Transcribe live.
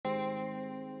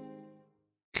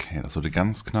Okay, das sollte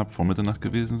ganz knapp vor Mitternacht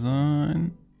gewesen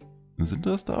sein. Sind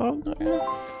das da?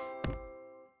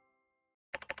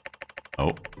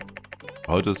 Oh.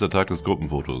 Heute ist der Tag des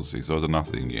Gruppenfotos. Ich sollte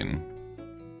nachsehen gehen.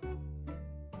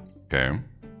 Okay.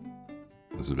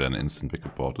 Also wir werden instant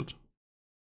weggeportet.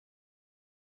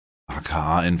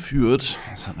 AKA entführt.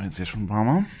 Das hatten wir jetzt ja schon ein paar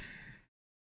Mal.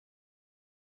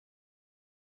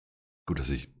 Gut, dass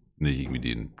ich nicht irgendwie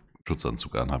den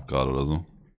Schutzanzug anhab gerade oder so.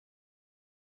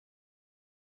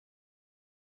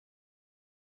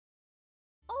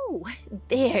 Oh,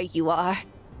 there you are.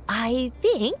 I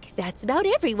think that's about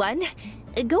everyone.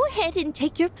 Go ahead and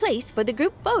take your place for the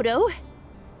group photo.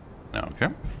 Ja, okay.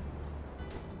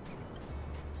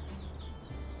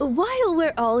 While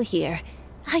we're all here,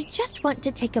 I just want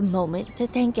to take a moment to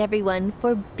thank everyone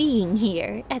for being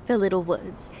here at the Little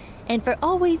Woods, and for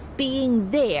always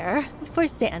being there for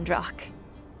Sandrock.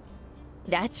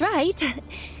 That's right.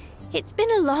 It's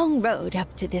been a long road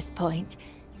up to this point,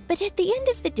 but at the end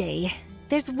of the day,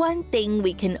 there's one thing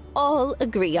we can all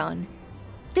agree on.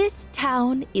 This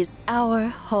town is our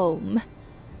home.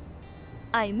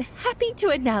 I'm happy to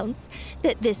announce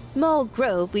that this small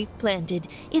grove we've planted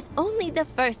is only the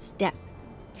first step.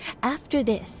 After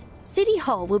this, City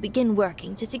Hall will begin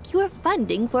working to secure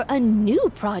funding for a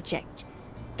new project.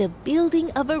 The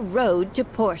building of a road to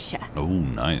Portia. Oh,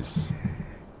 nice.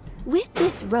 With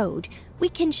this road, we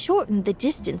can shorten the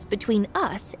distance between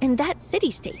us and that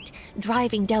city-state,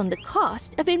 driving down the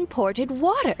cost of imported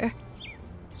water.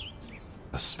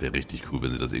 Das wäre richtig cool,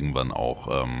 wenn sie das irgendwann auch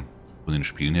von den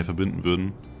Spielen her verbinden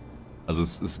würden. Also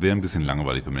es wäre ein bisschen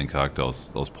langweilig, wenn man den Charakter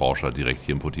aus Portia direkt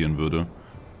hier importieren würde.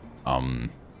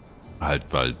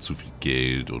 Halt, weil zu viel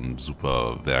Geld und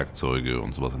super Werkzeuge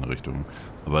und sowas in der Richtung.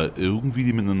 Aber irgendwie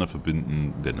die miteinander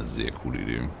verbinden, wäre eine sehr coole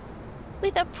Idee.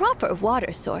 With a proper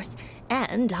water source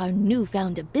and our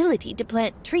newfound ability to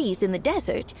plant trees in the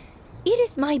desert, it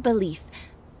is my belief,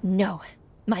 no,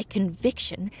 my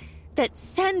conviction, that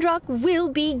Sandrock will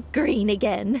be green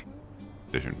again.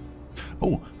 Sehr schön.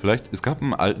 Oh, vielleicht, es gab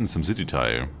einen alten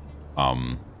SimCity-Teil.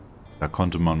 Da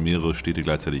konnte man mehrere Städte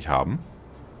gleichzeitig haben.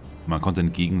 Man konnte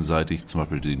dann gegenseitig zum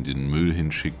Beispiel den Müll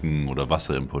hinschicken oder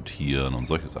Wasser importieren und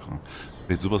solche Sachen.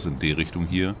 Vielleicht sowas in der Richtung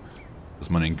hier, dass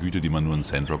man den Güter, die man nur in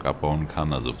Sandrock abbauen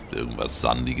kann, also irgendwas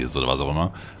Sandiges oder was auch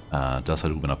immer, das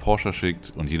halt rüber nach Portia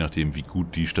schickt und je nachdem, wie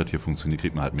gut die Stadt hier funktioniert,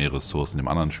 kriegt man halt mehr Ressourcen in dem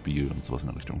anderen Spiel und sowas in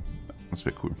der Richtung. Das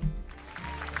wäre cool.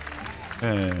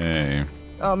 Hey.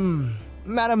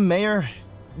 Madam Mayor,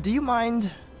 do you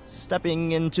mind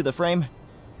stepping into the frame?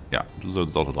 Ja, du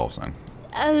solltest auch da drauf sein.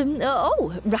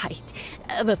 Oh, right.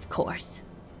 Of course.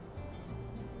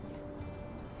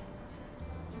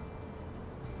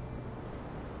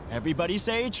 Everybody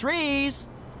say trees!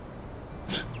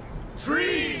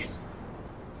 Trees!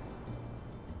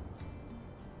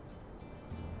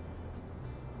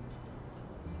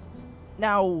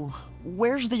 Now,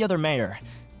 where's the other mayor?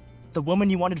 The woman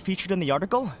you wanted featured in the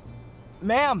article?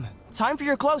 Ma'am, time for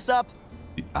your close-up!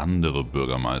 Die andere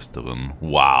Bürgermeisterin.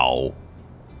 Wow.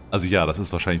 Also ja, das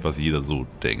ist wahrscheinlich, was jeder so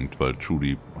denkt, weil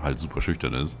Trudy halt super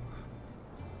schüchtern ist.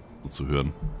 So zu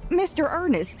hören. Mr.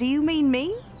 Ernest, do you mean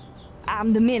me?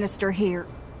 I'm the minister here.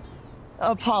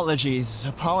 Apologies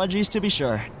to be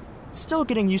sure. Still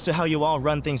getting used to how you all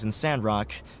run things in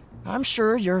Sandrock. I'm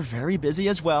sure you're very busy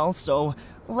as well, so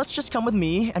let's just come with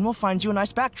me and we'll find you a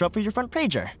nice backdrop for your front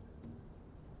pager.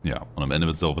 Ja, und am Ende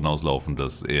wird es darauf hinauslaufen,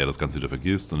 dass er das Ganze wieder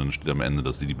vergisst und dann steht am Ende,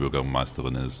 dass sie die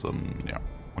Bürgermeisterin ist und ja,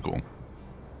 mal gucken.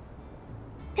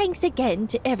 Thanks again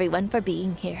to everyone for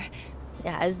being here.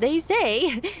 As they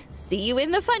say, see you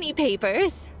in the funny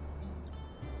papers.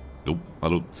 Jo,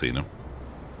 hallo, Szene.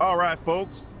 All right,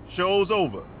 folks. Show's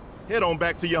over. Head on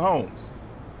back to your homes.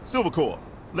 Silvercore,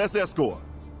 let's escort.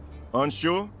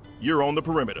 Unsure, you're on the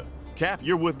perimeter. Cap,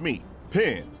 you're with me.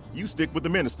 Penn, you stick with the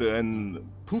minister and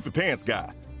Poofy Pants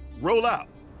guy. Roll out.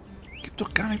 Gibt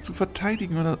doch gar nichts zu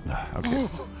verteidigen, oder? Okay.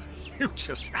 Oh, you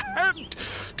just had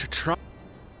to try.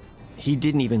 He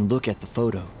didn't even look at the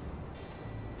photo.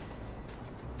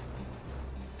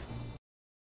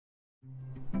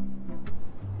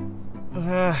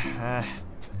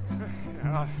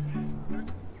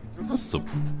 Was zum?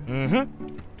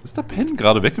 Ist der Penn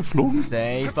gerade weggeflogen?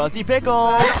 Say fuzzy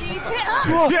pickles!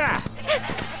 Yeah!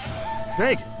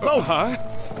 Take it. Oh, Huh?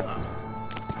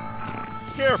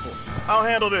 careful. I'll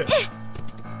handle this.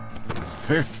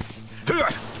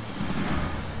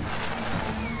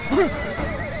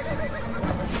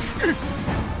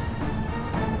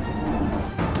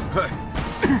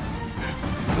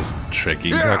 Ist das ein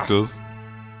Tracking-Kaktus?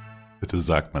 Bitte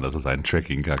sagt mal, dass es ein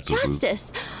Tracking-Kaktus ist.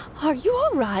 Justice, are you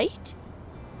all right?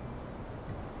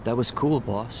 That was cool,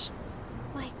 boss.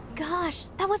 My God, gosh,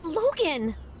 that was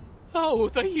Logan! Oh,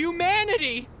 the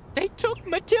humanity! They took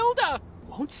Matilda!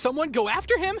 Won't someone go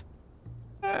after him?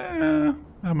 Haben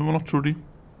immer noch Judy.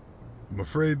 I'm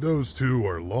afraid those two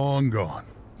are long gone.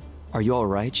 Are you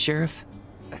alright, Sheriff?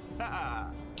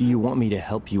 Do you want me to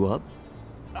help you up?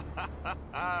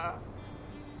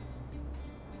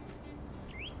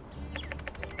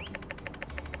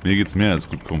 Mir geht's mehr als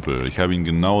gut, Kumpel. Ich habe ihn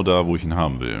genau da, wo ich ihn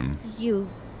haben will. You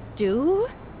do?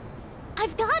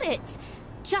 I've got it!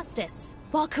 Justice,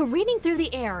 while careening through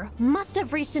the air, must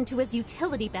have reached into his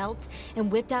utility belt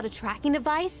and whipped out a tracking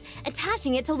device,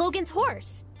 attaching it to Logan's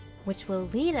horse, which will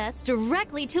lead us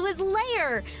directly to his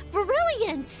lair.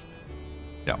 Brilliant!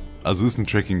 Ja, also es ist ein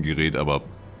Tracking-Gerät, aber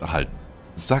halt,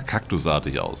 es sah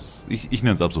kaktusartig aus. Ich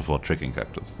nenne es ab sofort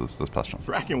Tracking-Kaktus. Das passt schon.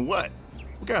 Tracking what?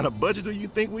 What kind of budget do you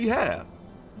think we have?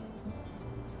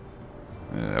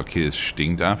 Okay, es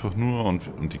stinkt einfach nur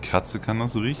und die Katze kann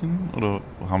das riechen? Oder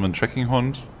haben wir einen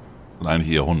Tracking-Hund? Das sind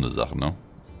eigentlich eher Hundesachen, ne?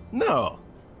 No.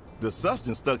 The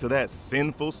substance stuck to that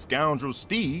sinful scoundrel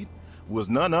Steed was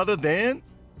none other than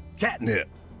catnip.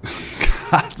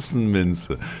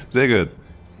 Katzenminze. Sehr gut.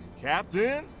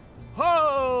 Captain,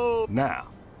 ho! Now,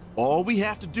 all we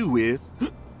have to do is...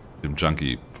 Dem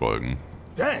Junkie folgen.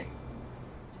 Dang,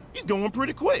 he's going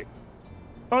pretty quick.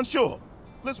 Unsure,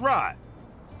 let's ride.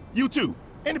 You two,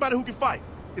 anybody who can fight.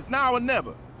 It's now or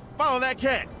never. Follow that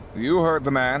cat. You heard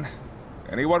the man.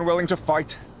 Anyone willing to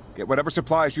fight? Get whatever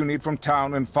supplies you need from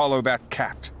town and follow that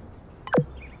cat.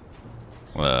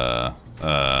 Alle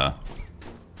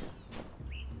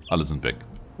sind weg.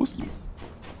 Wo ist die?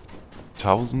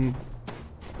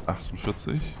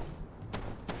 1048?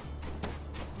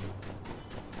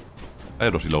 Ah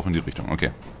ja doch, die laufen in die Richtung.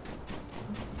 Okay.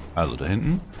 Also da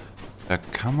hinten, da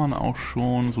kann man auch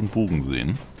schon so einen Bogen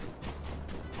sehen.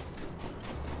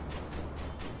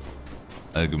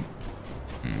 Also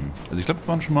ich glaube, wir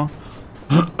waren schon mal...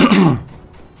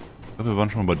 wir waren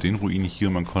schon mal bei den Ruinen hier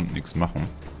und man konnte nichts machen.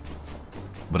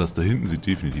 Aber das da hinten sieht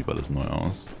definitiv alles neu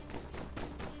aus.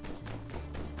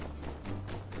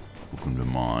 Gucken wir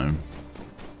mal.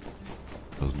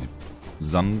 Das sind die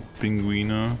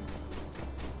Sandpinguine.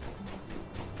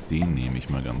 Den nehme ich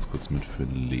mal ganz kurz mit für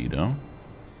Leder.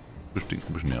 Bestimmt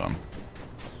ein bisschen näher ran.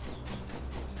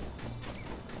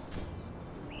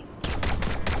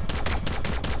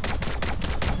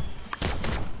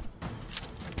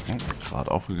 Oh,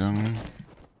 gerade aufgegangen.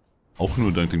 Auch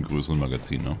nur dank dem größeren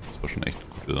Magazin, ne? Das war schon echt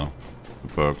guter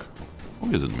Perk. Oh,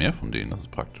 hier sind mehr von denen, das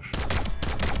ist praktisch.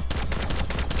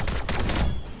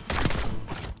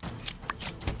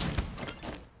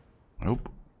 Nope.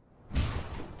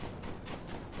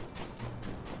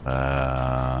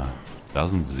 Da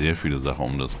sind sehr viele Sachen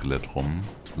um das Skelett rum.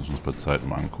 Das müssen wir uns bei Zeit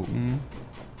mal angucken.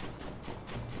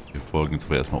 Wir folgen jetzt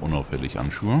aber erstmal unauffällig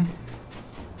Anschuhe.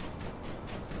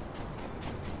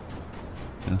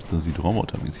 Das sieht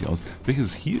robotermäßig aus. Welches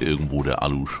ist hier irgendwo der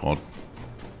Alu-Schrott?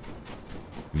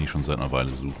 Den ich schon seit einer Weile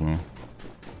suche.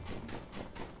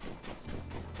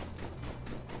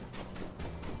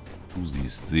 Du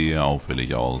siehst sehr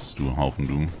auffällig aus, du Haufen,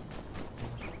 du.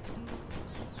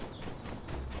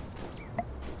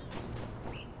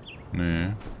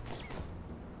 Nee.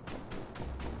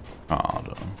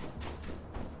 Schade.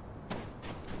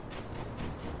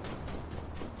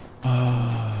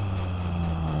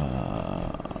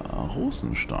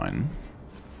 Rosenstein.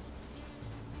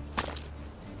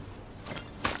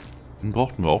 Den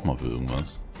brauchten wir auch mal für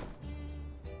irgendwas.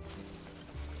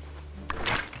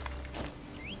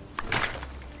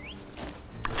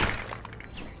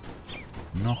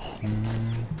 Noch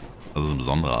ein... Also eine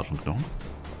besondere Art von Knochen.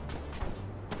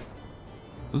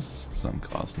 Das ist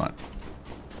Sandgras, nein.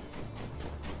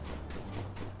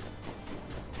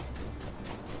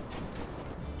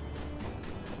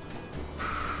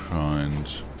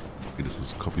 Scheint... Okay, das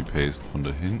ist Copy-Paste von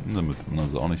da hinten, damit man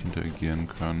also auch nicht interagieren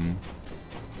kann.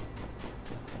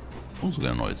 Oh,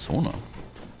 sogar eine neue Zone.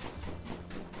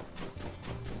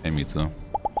 Hey Mieze.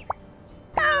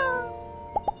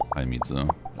 Hi Mieze.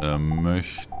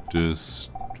 Möchtest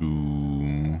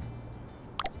du...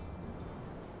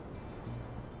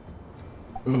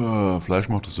 Fleisch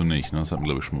mochtest du nicht, ne? Das hatten wir,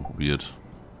 glaube ich, schon mal probiert.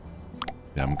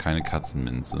 Wir haben keine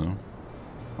Katzenminze.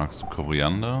 Magst du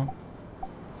Koriander?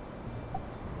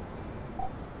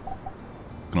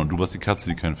 Genau, du warst die Katze,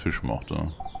 die keinen Fisch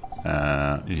mochte.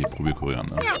 Ich probiere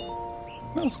Koriander. Ja,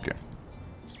 ist okay.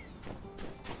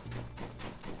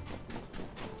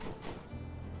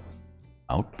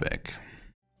 Outback.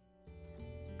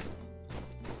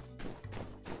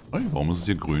 Hey, warum ist es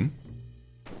hier grün?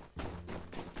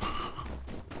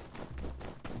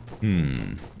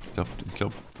 Ich glaube,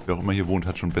 wer auch immer hier wohnt,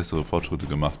 hat schon bessere Fortschritte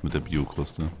gemacht mit der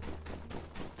Biokruste.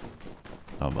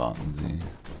 Da warten sie.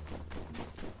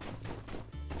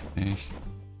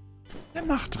 Der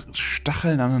macht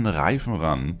Stacheln an den Reifen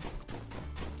ran.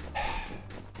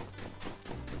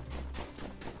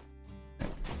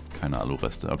 Keine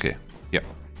Alureste. Okay. Ja.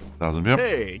 Da sind wir.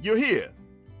 Hey, you're here.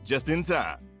 Just in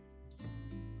time.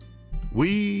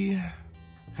 We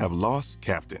have lost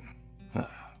Captain.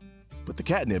 But the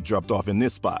catnip dropped off in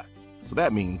this spot. So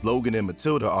that means Logan and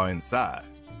Matilda are inside.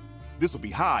 This will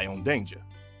be high on danger.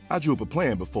 I drew up a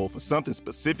plan before for something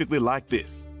specifically like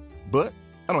this. But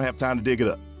I don't have time to dig it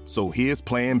up. So here's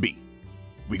plan B.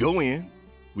 We go in,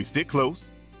 we stick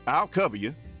close, I'll cover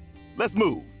you. Let's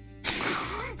move.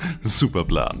 Super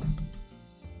Plan.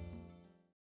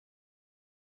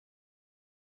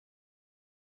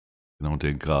 Genau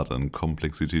der Grad an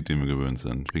Komplexität, den wir gewöhnt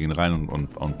sind. Wir gehen rein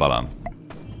und ballern.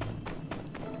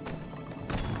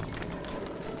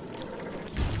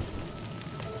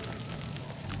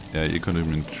 Ja, ihr könnt euch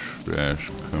um den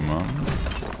Trash kümmern.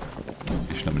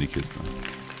 Ich schnapp mir die Kiste.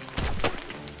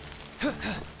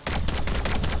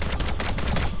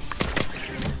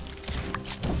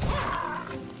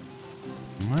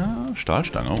 Ja,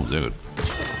 Stahlstange, oh, sehr gut.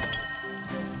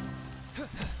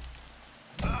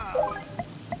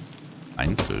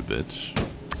 Einzelbett.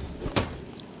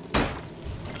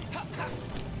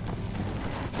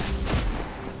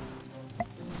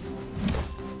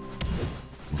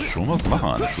 Muss schon was machen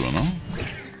an der Schuhe, ne?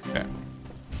 Okay.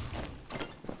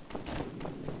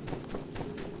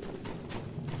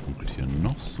 Und hier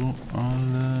noch so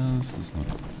alles. Das ist noch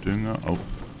Dünger. Oh.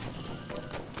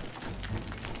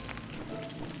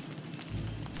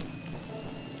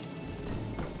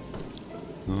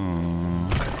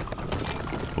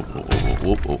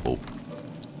 So. Oh.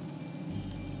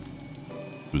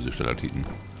 Böse Stalaktiten.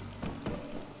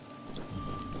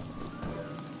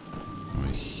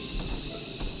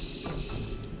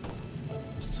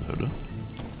 Was zur Hölle?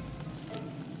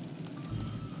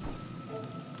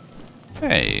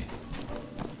 Hey!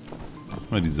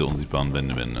 Guck mal diese unsichtbaren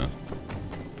Wände.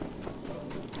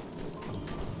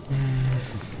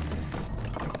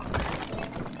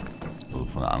 Also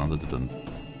von der anderen Seite dann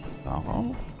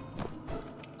darauf?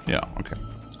 Ja, okay.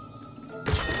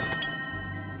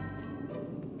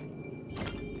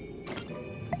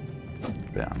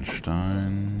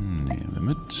 Bernstein nehmen wir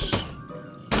mit.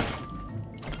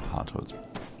 Hartholz.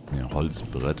 Ja,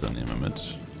 Holzbretter nehmen wir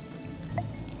mit.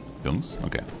 Jungs,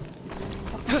 okay.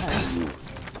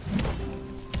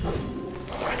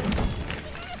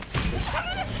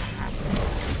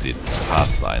 Sieht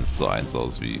fast 1:1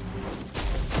 aus wie...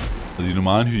 Also die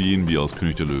normalen Hyänen wie aus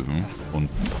König der Löwen und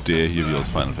der hier wie aus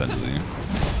Final Fantasy.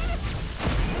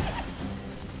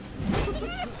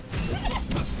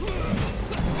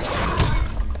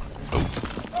 Oh.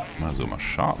 Mal so, mal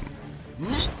Schaden.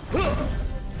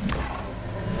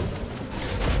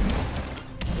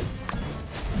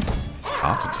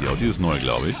 Harte Tier, die ist neu,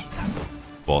 glaube ich.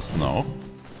 Boston auch.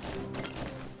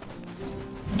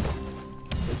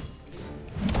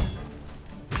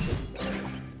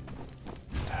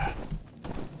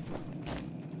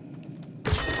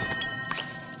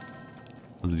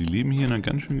 Also die leben hier in einer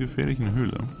ganz schön gefährlichen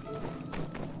Höhle.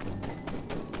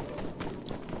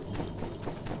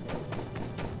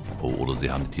 Oh, oder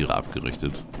sie haben die Tiere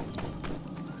abgerichtet.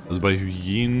 Also bei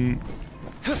Hyänen...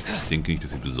 Ich denke nicht,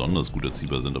 dass sie besonders gut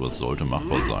erziehbar sind, aber es sollte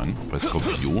machbar sein. Bei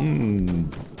Skorpionen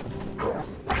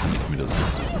kann ich mir das nicht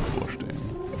so gut vorstellen.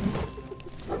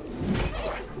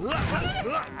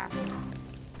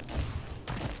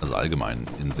 Also allgemein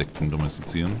Insekten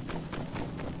domestizieren.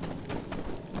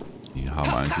 Die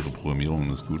haben eigentlich ihre Programmierung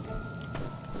und ist gut.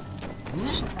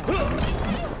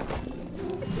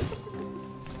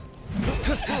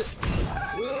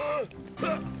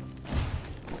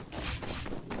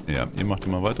 Ja, ihr macht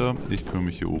immer weiter. Ich kümmere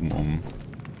mich hier oben um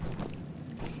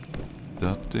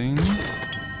das Ding.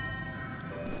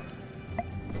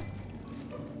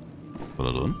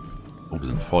 War da drin? Oh, wir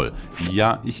sind voll.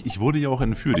 Ja, ich wurde ja auch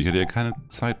entführt. Ich hatte ja keine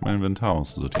Zeit, mein Inventar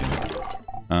auszusortieren.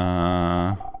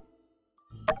 Eine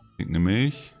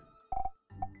Milch.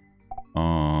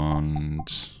 Und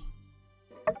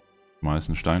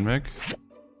meisten Stein weg.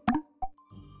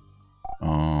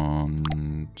 Und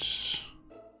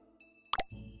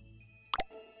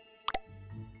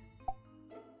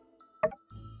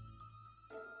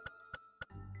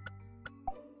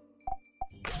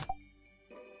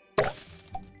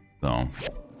so.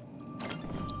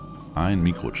 Ein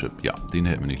Mikrochip. Ja, den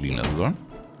hätten wir nicht liegen lassen sollen.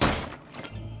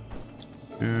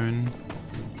 Schön.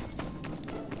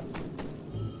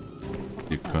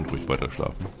 Ihr könnt ruhig weiter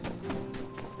schlafen.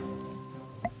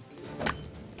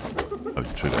 Habe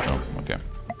ich getriggert, ja. Okay.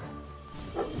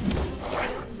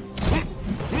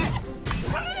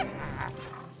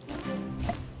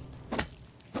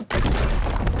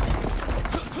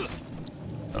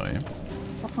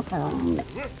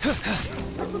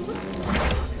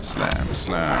 Slam,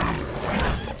 slam.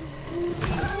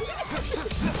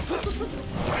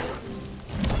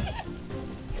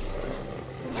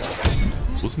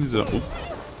 Wo ist denn dieser... Oh.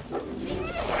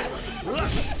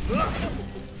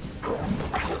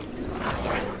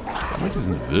 Mit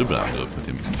diesem Wirbelangriff mit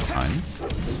dem 1,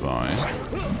 2,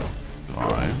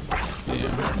 3, 4.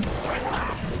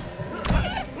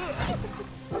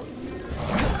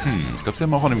 Ich glaube, sie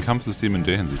haben auch an dem Kampfsystem in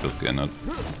der Hinsicht was geändert.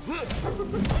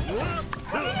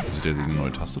 Muss der sich eine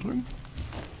neue Taste drücken?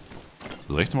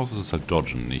 Das rechte Maus ist es halt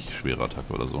Dodgen, nicht schwere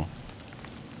Attacke oder so.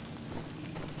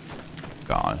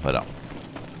 Egal, weiter.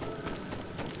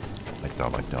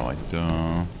 Weiter, weiter,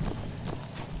 weiter.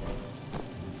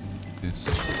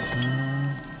 Ist...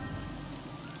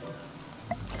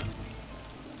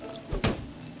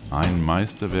 Ein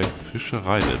Meisterwerk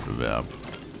Fischereiwettbewerb.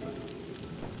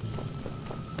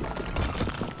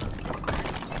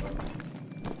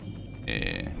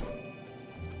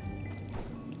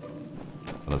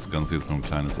 War das Ganze jetzt nur ein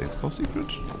kleines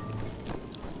Extra-Secret?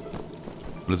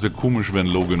 Und es wäre komisch, wenn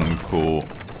Logan und Co.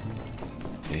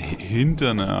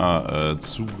 hinter einer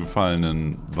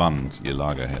zugefallenen Wand ihr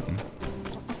Lager hätten.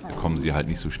 Da kommen sie halt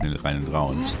nicht so schnell rein und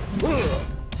raus.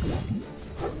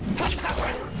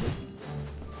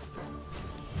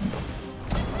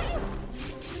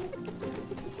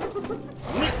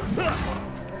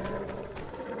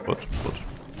 Gut.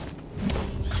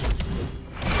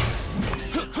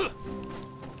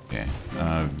 Okay,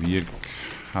 wir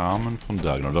kamen von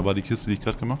da. Genau, da war die Kiste, die ich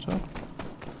gerade gemacht habe.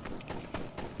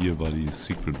 Hier war die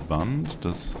Secret Wand.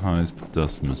 Das heißt,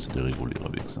 das müsste der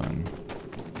reguläre Weg sein.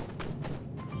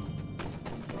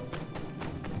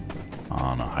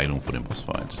 Ah, eine Heilung vor dem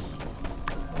Bossfight.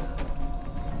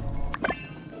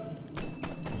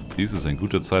 Dies ist ein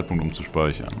guter Zeitpunkt, um zu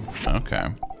speichern.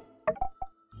 Okay.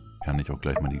 Kann ich auch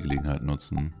gleich mal die Gelegenheit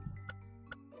nutzen,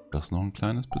 das noch ein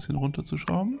kleines bisschen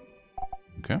runterzuschrauben.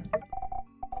 Okay.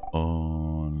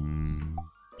 Und...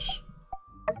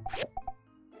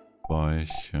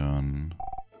 speichern.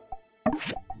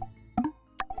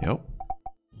 Jo.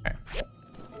 Okay.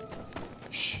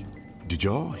 Shh. Did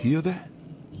y'all hear that?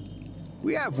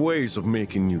 We have ways of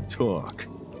making you talk.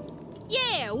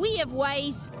 Yeah, we have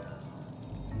ways.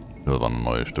 Das war eine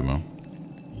neue Stimme.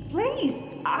 Please,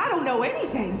 I don't know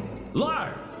anything.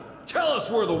 Liar! Tell us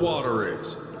where the water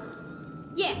is.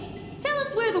 Yeah, tell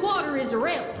us where the water is or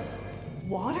else.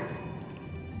 Water?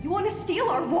 You want to steal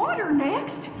our water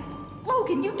next?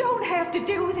 Logan, you don't have to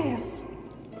do this.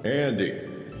 Andy,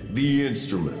 the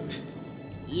instrument.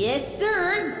 Yes,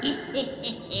 sir.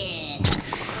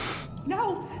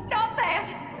 No, not that.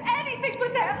 Anything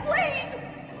but that, please.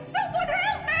 Someone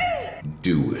help me.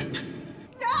 Do it.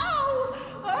 No.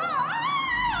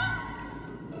 Ah!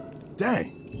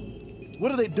 Dang.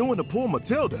 What are they doing to poor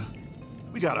Matilda?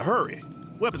 We gotta hurry.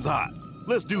 Weapons hot.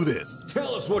 Let's do this.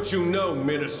 Tell us what you know,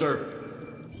 Minister.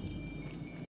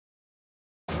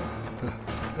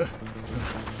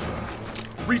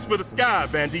 Reach for the sky,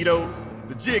 banditos.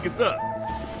 The jig is up.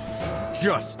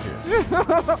 Justice.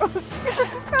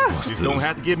 You don't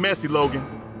have to get messy, Logan.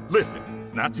 Listen,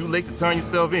 it's not too late to turn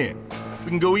yourself in. We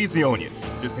can go easy on you.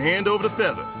 Just hand over the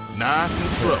feather. Nice and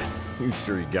slow. You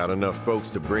sure you got enough folks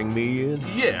to bring me in?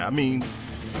 Yeah, I mean,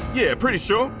 yeah, pretty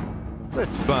sure.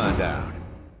 Let's find out.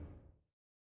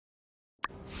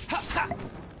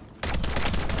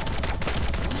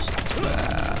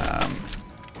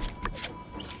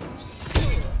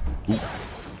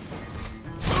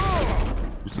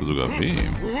 Tust du sogar weh.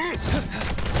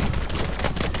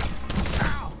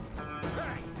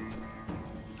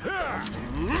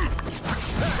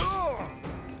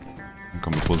 Dann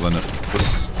kommt bevor seine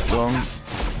Rüstung.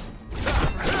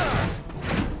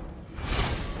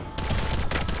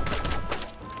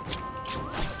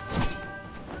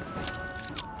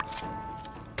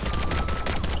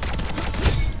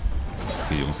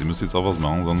 Okay, Jungs, ihr müsst jetzt auch was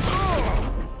machen, sonst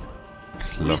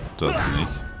klappt das nicht.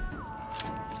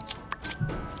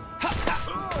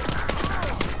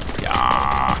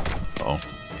 Ja. So.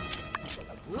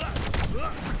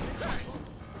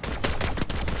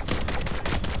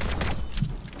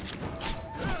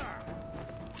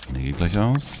 Der geht gleich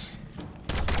aus.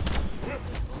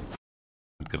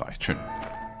 Hat gereicht, schön.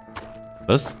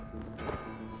 Was?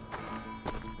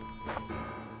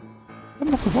 Wir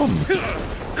haben noch gewonnen.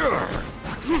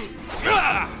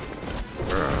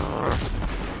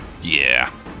 Yeah.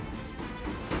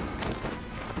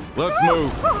 Let's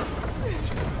move.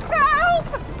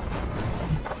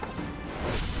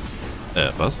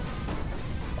 Was?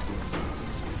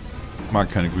 Ich mag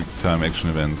keine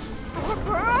Quick-Time-Action-Events.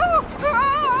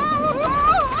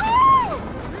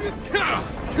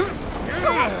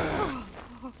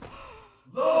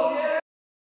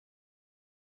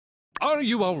 Are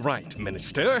you all right,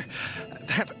 Minister?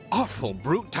 That awful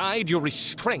brute tied your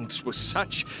restraints with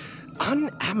such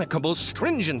unamicable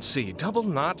stringency. Double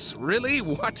knots, really?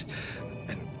 What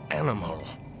an animal.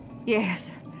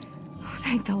 Yes.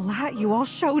 Thank the light you all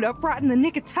showed up right in the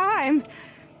nick of time.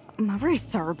 My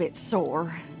wrists are a bit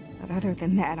sore, but other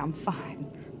than that, I'm fine.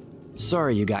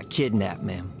 Sorry you got kidnapped,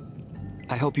 ma'am.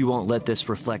 I hope you won't let this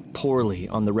reflect poorly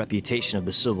on the reputation of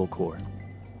the Civil Corps.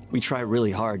 We try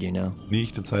really hard, you know.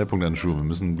 Nicht der Zeitpunkt, Anschuh. Wir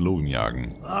müssen Logan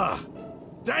jagen.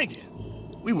 Dang it.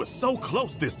 We were so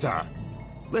close this time.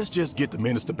 Let's just get the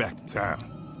minister back to town.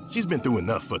 She's been through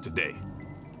enough for today.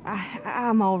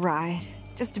 I'm all right.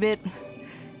 Just a bit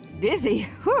dizzy.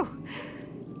 Whew.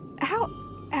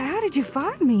 How did you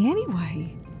find me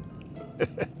anyway?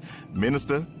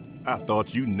 Minister, I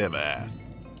thought you never asked.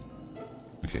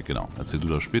 Okay, genau. Erzähl du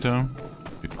das später.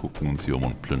 Wir gucken uns hier um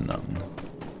und plündern.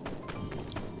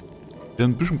 Ja,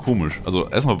 ein bisschen komisch. Also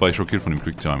erstmal war ich schockiert von dem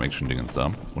Quicktime-Action-Dingens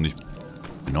da. Und ich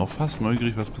bin auch fast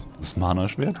neugierig, was passiert. Das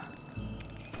Mana-Schwert?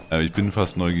 Ich bin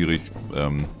fast neugierig,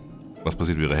 was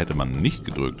passiert wäre, hätte man nicht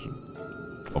gedrückt.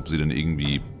 Ob sie dann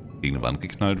irgendwie gegen eine Wand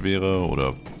geknallt wäre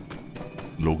oder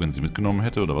Logan sie mitgenommen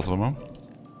hätte oder was auch immer.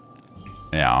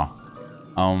 Ja.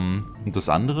 Und das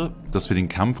andere, dass wir den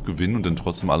Kampf gewinnen und dann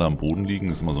trotzdem alle am Boden liegen,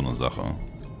 ist immer so eine Sache.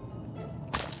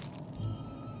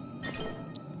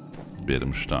 Schwert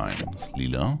im Stein. Das ist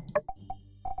lila.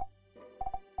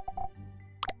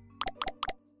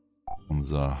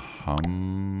 Unser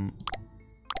Haben.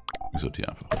 Ich sortiere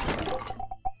einfach.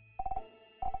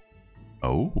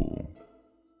 Oh.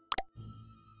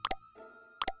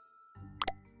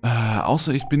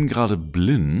 Außer ich bin gerade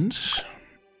blind,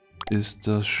 ist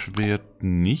das Schwert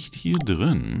nicht hier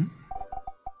drin.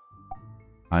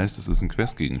 Heißt, es ist ein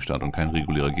Questgegenstand und kein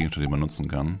regulärer Gegenstand, den man nutzen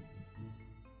kann.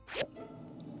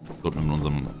 Sollten wir mit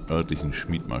unserem örtlichen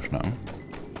Schmied mal schnacken.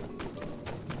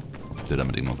 Ob der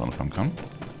damit irgendwas anfangen kann.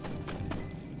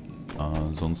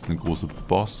 Sonst eine große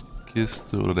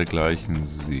Bosskiste oder dergleichen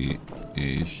sehe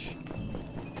ich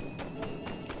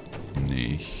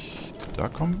nicht. Da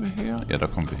kommen wir her? Ja, da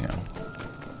kommen wir her.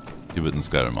 Hier wird ein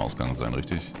Skyrim-Ausgang sein,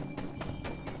 richtig?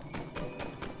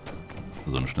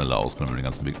 Also ein schneller Ausgang, wenn man den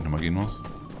ganzen Weg nicht mehr gehen muss.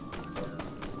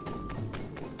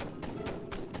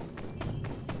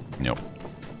 Ja.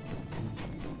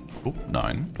 Oh,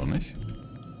 nein, doch nicht.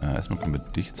 Erstmal können wir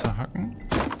dich zerhacken.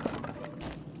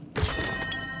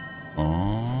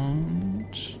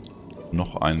 Und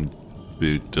noch ein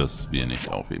Bild, das wir nicht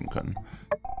aufheben können.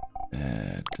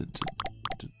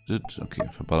 Okay,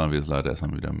 verballern wir jetzt leider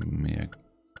erstmal wieder mehr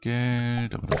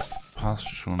Geld, aber das passt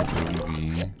schon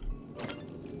irgendwie.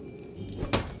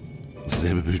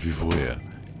 Dasselbe Bild wie vorher.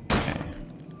 Okay.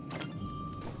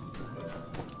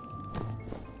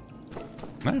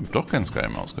 Nein, doch kein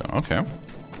Skyrim-Ausgang. Okay.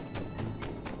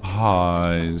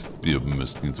 Heißt, wir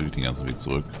müssten jetzt durch den ganzen Weg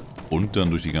zurück. Und dann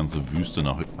durch die ganze Wüste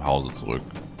nach Hause zurück.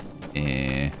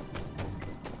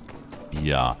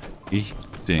 Ja, ich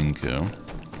denke,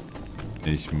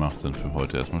 ich mache dann für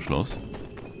heute erstmal Schluss.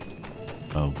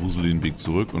 Wusel den Weg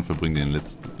zurück und verbringe den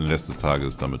Rest des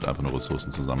Tages damit, einfach nur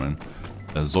Ressourcen zu sammeln.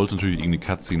 Sollte natürlich irgendeine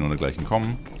Cutscene oder dergleichen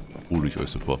kommen, hole ich euch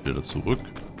sofort wieder zurück.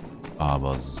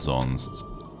 Aber sonst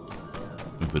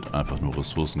wird einfach nur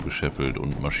Ressourcen gescheffelt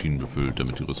und Maschinen befüllt,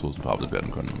 damit die Ressourcen verarbeitet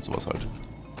werden können und sowas halt.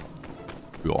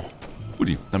 Ja,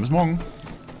 guti, dann bis morgen.